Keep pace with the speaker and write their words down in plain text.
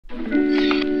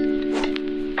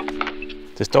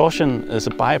Distortion is a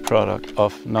byproduct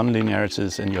of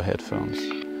non-linearities in your headphones,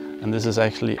 and this is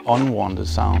actually unwanted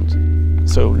sound.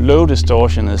 So low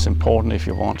distortion is important if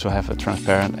you want to have a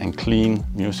transparent and clean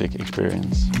music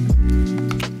experience.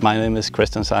 My name is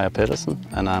Christian Sejer Pedersen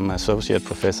and I'm an Associate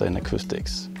Professor in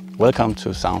Acoustics. Welcome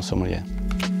to Sound Sommelier.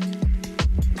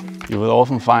 You will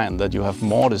often find that you have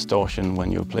more distortion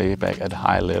when you play back at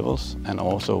high levels and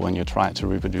also when you try to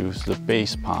reproduce the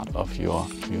bass part of your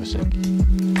music.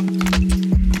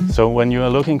 So when you are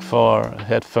looking for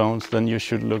headphones, then you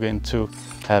should look into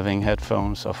having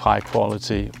headphones of high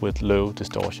quality with low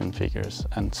distortion figures.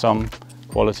 And some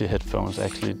quality headphones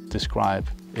actually describe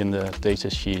in the data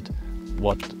sheet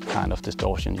what kind of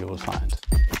distortion you will find.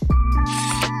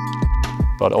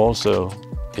 But also,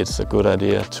 it's a good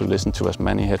idea to listen to as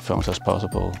many headphones as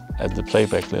possible at the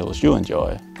playback levels you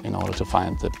enjoy in order to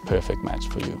find the perfect match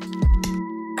for you.